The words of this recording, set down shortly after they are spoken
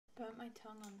Burnt my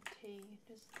tongue on tea,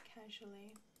 just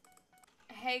casually.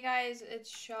 Hey guys, it's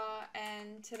Shah,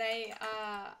 and today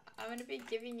I'm going to be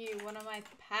giving you one of my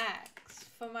packs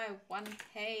for my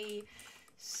 1k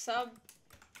sub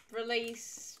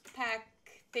release pack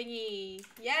thingy.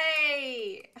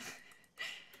 Yay!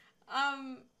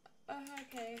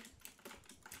 Okay.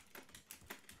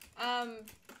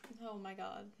 Oh my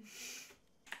god.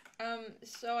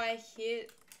 So I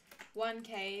hit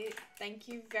 1k, thank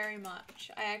you very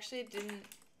much. I actually didn't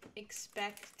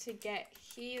expect to get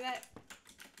here that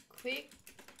quick.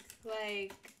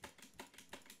 Like,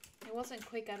 it wasn't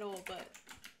quick at all, but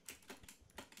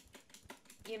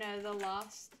you know, the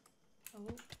last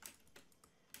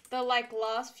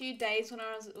last few days when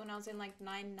I was in like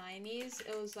 990s,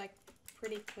 it was like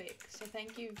pretty quick. So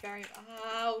thank you very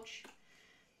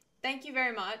thank you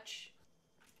very much.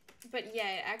 But yeah,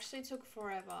 it actually took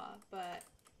forever, but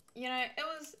you know, it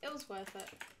was worth it.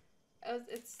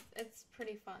 It's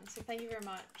pretty fun. So thank you very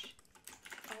much.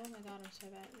 Oh my god, I'm so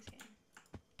bad at this game.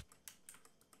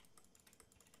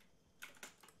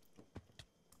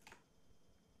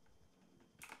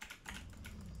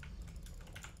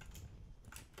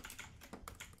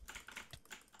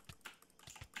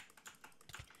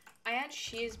 I had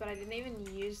shears, but I didn't even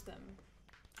use them.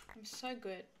 I'm so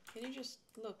good. Can you just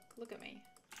look at me?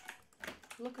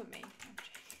 Look at me.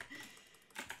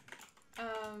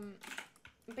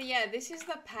 But yeah, this is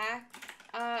the pack.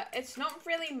 It's not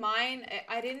really mine.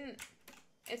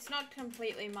 It's not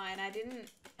completely mine. I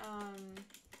didn't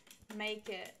make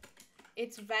it.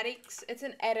 It's Vadix. It's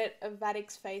an edit of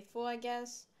Vadix Faithful, I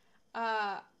guess.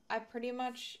 I pretty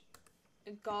much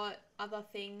got other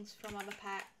things from other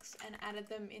packs and added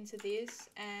them into this,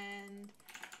 and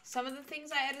some of the things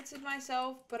I edited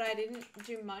myself, but I didn't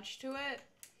do much to it.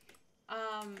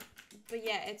 But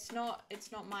yeah, it's not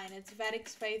mine. It's Vadix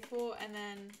Faithful, and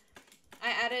then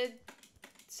I added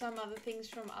some other things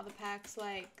from other packs,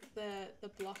 like the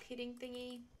block hitting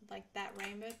thingy, like that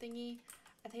rainbow thingy.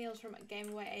 I think it was from a Game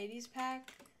Boy 80s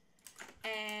pack,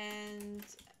 and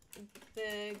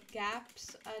the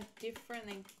gaps are different.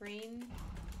 They're green.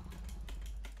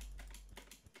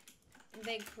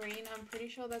 I'm pretty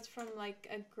sure that's from like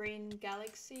a Green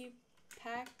Galaxy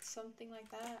pack, something like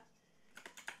that.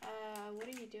 What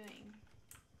are you doing?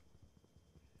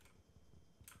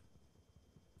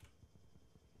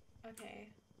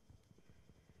 Okay.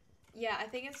 Yeah, I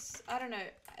think it's, I don't know.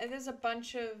 There's a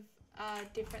bunch of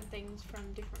different things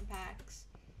from different packs.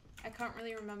 I can't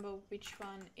really remember which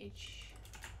one each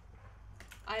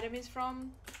item is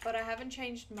from, but I haven't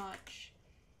changed much.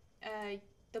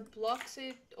 The blocks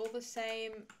are all the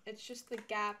same. It's just the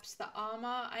gaps. The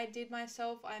armor I did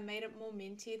myself. I made it more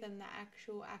minty than the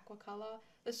actual aqua color.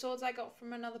 The swords I got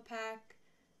from another pack.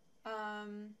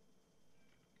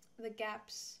 The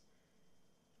gaps,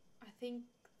 I think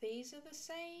these are the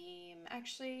same.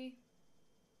 Actually,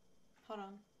 hold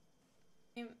on.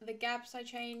 The gaps I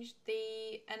changed.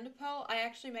 The ender pearl I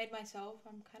actually made myself.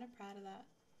 I'm kind of proud of that.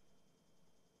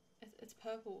 It's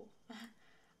purple.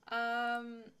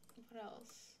 What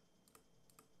else?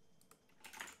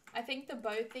 I think the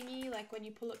bow thingy, like when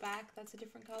you pull it back, that's a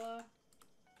different color.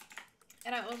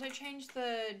 And I also changed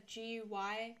the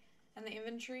GUI and the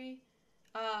inventory.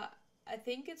 I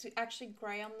think it's actually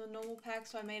grey on the normal pack,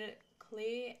 so I made it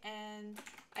clear, and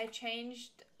I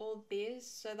changed all this.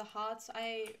 So the hearts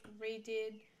I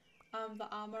redid, the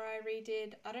armor I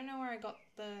redid. I don't know where I got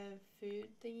the food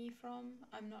thingy from.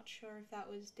 I'm not sure if that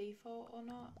was default or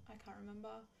not. I can't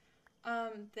remember.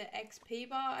 The XP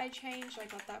bar I changed. I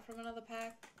got that from another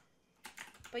pack.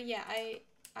 But yeah, I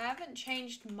haven't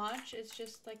changed much. It's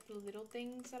just like the little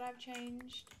things that I've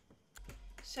changed.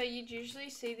 So you'd usually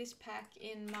see this pack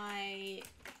in my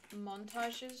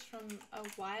montages from a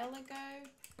while ago.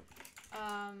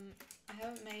 I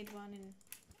haven't made one in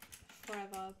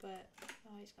forever, but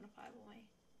oh, he's gonna fireball me.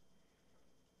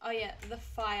 Oh yeah, the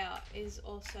fire is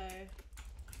also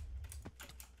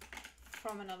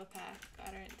from another pack. I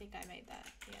don't think I made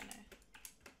that. Yeah, no.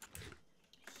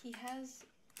 He has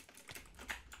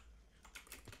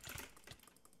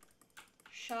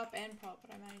sharp and prop,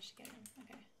 but I managed to get him.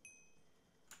 Okay.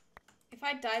 If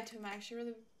I died to him, I actually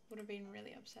really would have been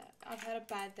really upset. I've had a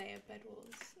bad day of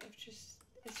bedwars.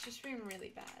 It's just been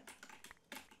really bad.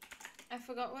 I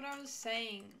forgot what I was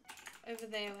saying over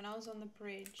there when I was on the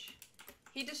bridge.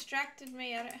 He distracted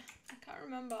me. I can't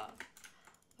remember.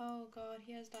 Oh god,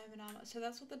 he has diamond armor. So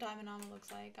that's what the diamond armor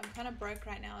looks like. I'm kind of broke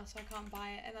right now, so I can't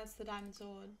buy it. And that's the diamond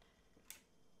sword.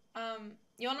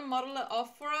 You want to model it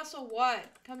off for us or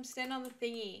what? Come stand on the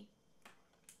thingy.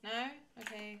 No?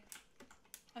 Okay.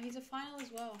 Oh, he's a final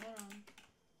as well. Hold on.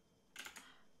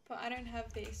 But I don't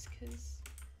have this because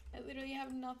I literally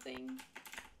have nothing.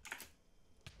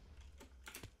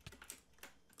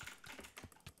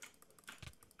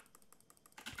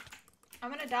 I'm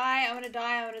gonna die, I'm gonna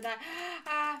die, I'm gonna die.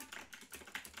 Ah!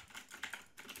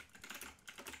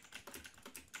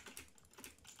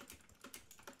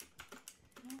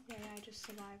 No way I just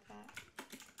survived that.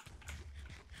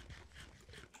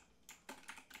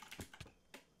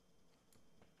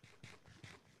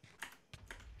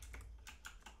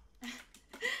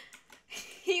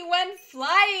 He went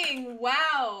flying!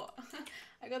 Wow!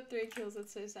 I got 3 kills,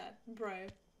 that's so sad. Bro.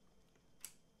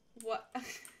 What?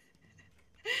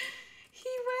 He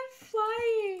went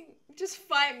flying! Just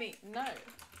fight me. No.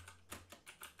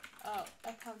 Oh,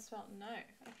 I can't spell no.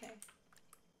 Okay.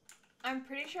 I'm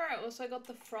pretty sure I also got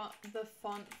the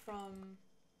font from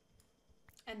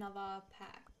another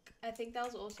pack. I think that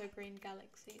was also Green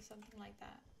Galaxy, something like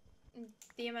that.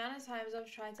 The amount of times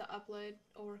I've tried to upload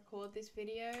or record this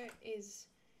video is...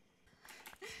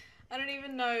 I don't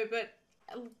even know, but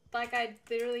like I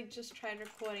literally just tried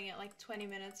recording it like 20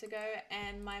 minutes ago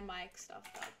and my mic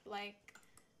stuffed up. Like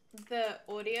the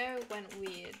audio went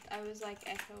weird. I was like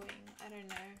echoing. I don't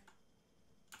know.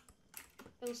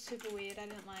 It was super weird. I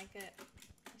didn't like it.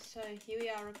 So here we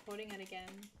are recording it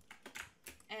again.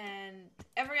 And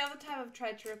every other time I've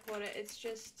tried to record it, it's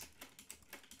just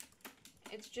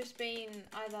been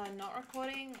either not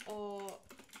recording or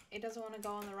it doesn't want to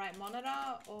go on the right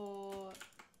monitor or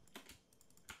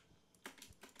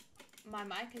my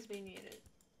mic has been muted.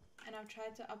 And I've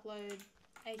tried to upload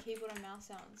a keyboard and mouse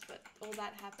sounds, but all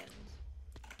that happened.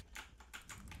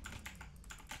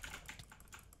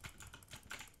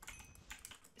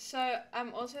 So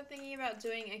I'm also thinking about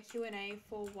doing a Q&A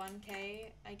for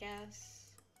 1K, I guess.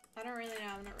 I don't really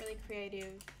know, I'm not really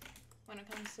creative when it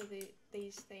comes to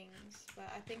these things,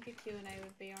 but I think a Q&A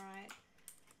would be alright.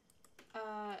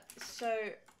 So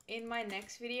in my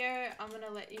next video, I'm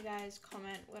gonna let you guys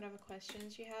comment whatever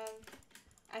questions you have.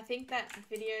 I think that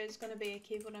video is gonna be a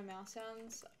keyboard and mouse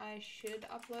sounds. I should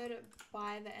upload it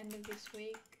by the end of this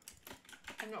week.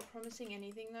 I'm not promising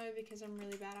anything though because I'm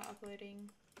really bad at uploading.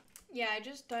 Yeah, I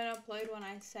just don't upload when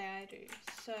I say I do.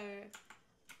 So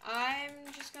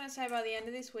I'm just gonna say by the end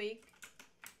of this week,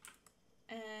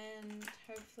 and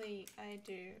hopefully I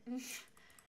do.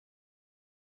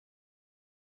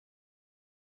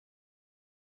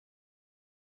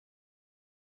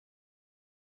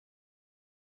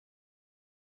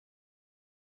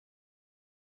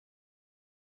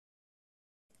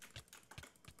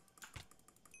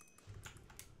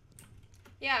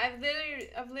 Yeah,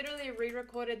 I've literally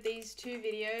re-recorded these 2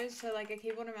 videos, so like a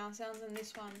keyboard and mouse sounds and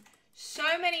this one, so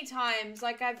many times,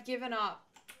 like I've given up.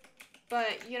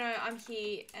 But, you know, I'm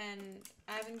here and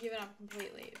I haven't given up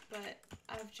completely, but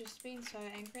I've just been so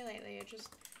angry lately.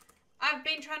 I've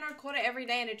been trying to record it every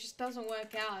day and it just doesn't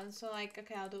work out, and so like,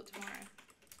 okay, I'll do it tomorrow.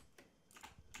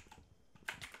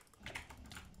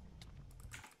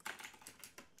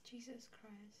 Jesus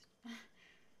Christ.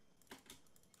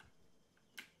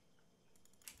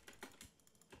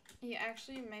 You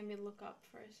actually made me look up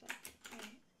for a sec. Wait,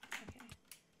 okay.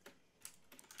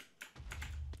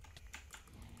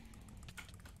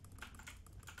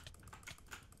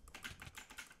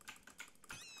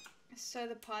 So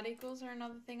the particles are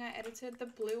another thing I edited. The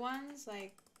blue ones,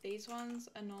 like these ones,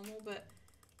 are normal, but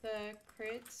the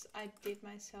crits I did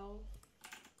myself.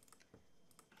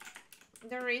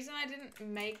 The reason I didn't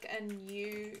make a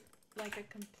new, like a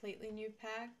completely new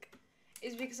pack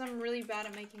is because I'm really bad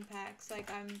at making packs.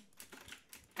 Like I'm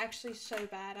actually so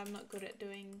bad. I'm not good at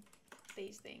doing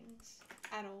these things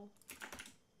at all.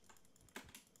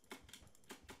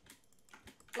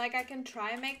 Like I can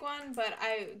try and make one, but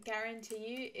I guarantee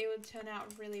you it would turn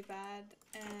out really bad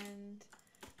and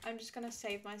I'm just gonna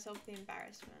save myself the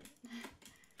embarrassment.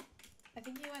 I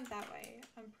think he went that way.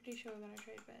 I'm pretty sure we're gonna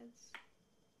trade beds.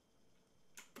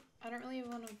 I don't really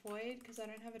want to void because I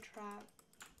don't have a trap.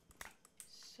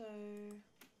 So,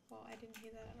 well, I didn't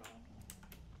hear that at all.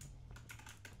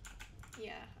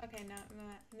 Yeah, okay, no,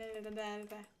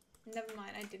 never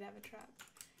mind, I did have a trap.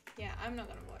 Yeah, I'm not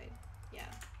gonna void.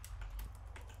 Yeah.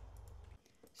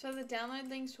 So the download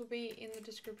links will be in the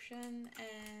description,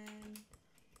 and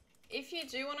if you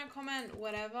do want to comment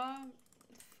whatever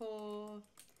for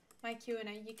my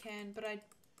Q&A, you can, but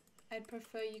I'd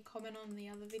prefer you comment on the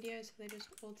other videos so they're just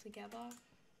all together.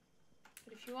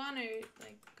 But if you want to,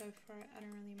 like, go for it, I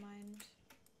don't really mind.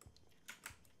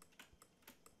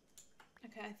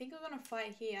 Okay, I think we're gonna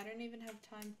fight here. I don't even have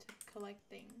time to collect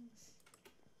things.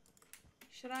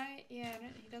 Should I? Yeah,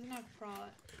 he doesn't have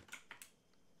prot.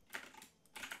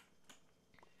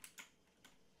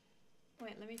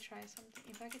 Wait, let me try something.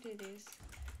 If I could do this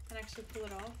and actually pull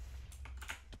it off.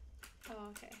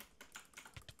 okay.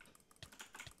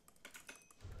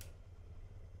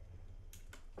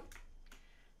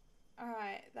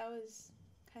 Alright, that was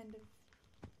kind of...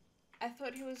 I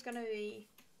thought he was gonna be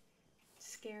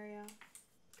scarier.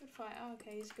 Good fight. Oh,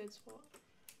 okay, he's a good sport.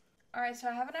 Alright, so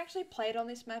I haven't actually played on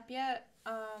this map yet.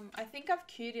 I think I've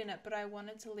queued in it, but I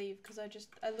wanted to leave because I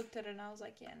looked at it and I was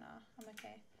like, yeah, nah, I'm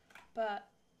okay. But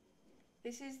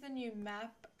this is the new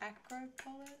map,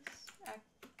 Acropolis? I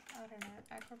don't know,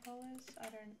 Acropolis? I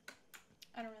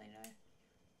don't really know.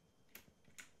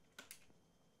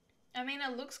 I mean,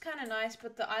 it looks kind of nice,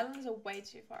 but the islands are way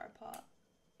too far apart.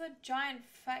 The giant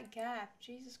fat gap,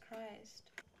 Jesus Christ.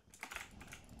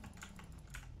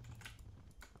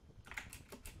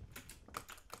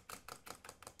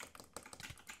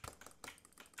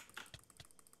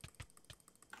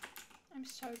 I'm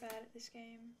so bad at this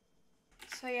game.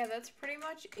 So yeah, that's pretty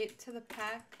much it to the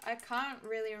pack. I can't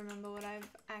really remember what I've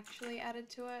actually added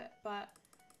to it, but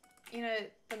you know,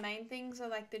 the main things are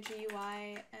like the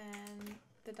GUI and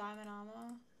the diamond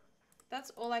armor. That's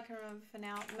all I can remember for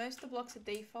now. Most of the blocks are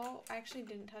default. I actually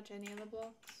didn't touch any of the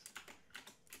blocks.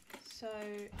 So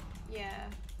yeah,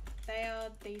 they are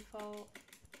default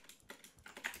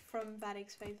from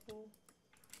Vadix Faithful.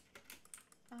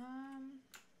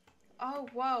 Oh,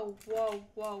 whoa, whoa,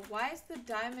 whoa. Why is the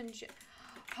diamond...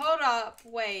 Hold up,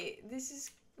 wait. This is...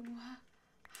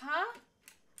 Huh?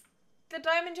 The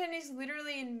diamond gen is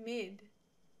literally in mid.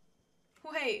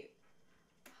 Wait.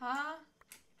 Huh?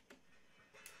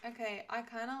 Okay, I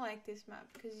kind of like this map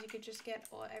because you could just get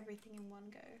everything in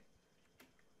one go.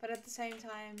 But at the same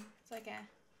time, it's like, eh.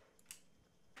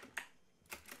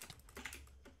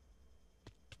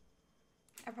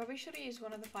 I probably should have used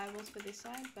one of the fireballs for this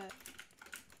side, but...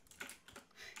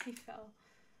 He fell.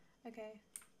 Okay.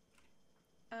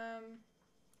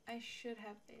 I should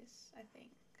have this, I think.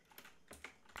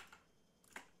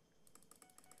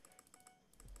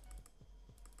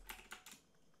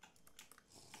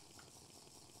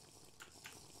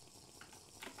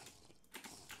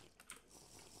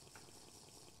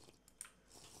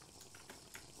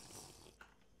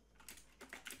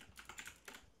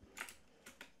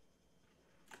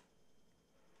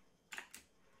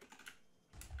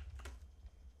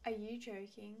 Are you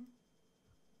joking?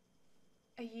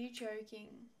 Are you joking?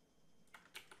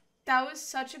 That was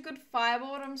such a good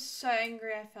fireball. I'm so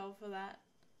angry I fell for that.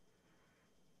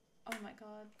 Oh my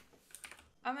god.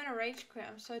 I'm gonna rage quit.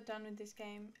 I'm so done with this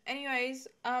game. Anyways,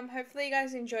 hopefully you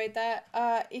guys enjoyed that.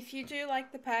 If you do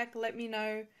like the pack, let me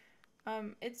know.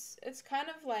 It's kind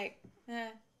of like,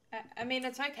 I mean,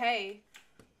 it's okay,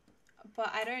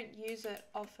 but I don't use it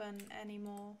often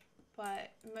anymore.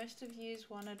 But most of yous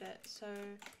wanted it, so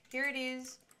here it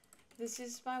is. This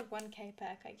is my 1K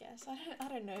pack, I guess. I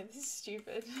don't know. This is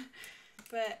stupid.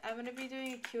 But I'm gonna be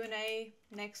doing a Q&A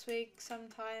next week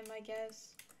sometime, I guess.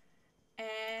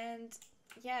 And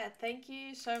yeah, thank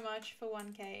you so much for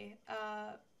 1K.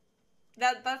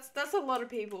 That's a lot of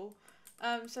people.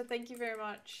 So thank you very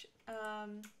much.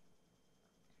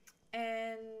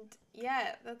 And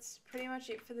yeah, that's pretty much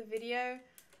it for the video.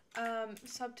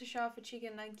 Sub to Shah for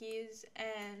chicken nuggies,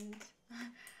 and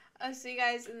I'll see you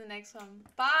guys in the next one.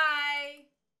 Bye!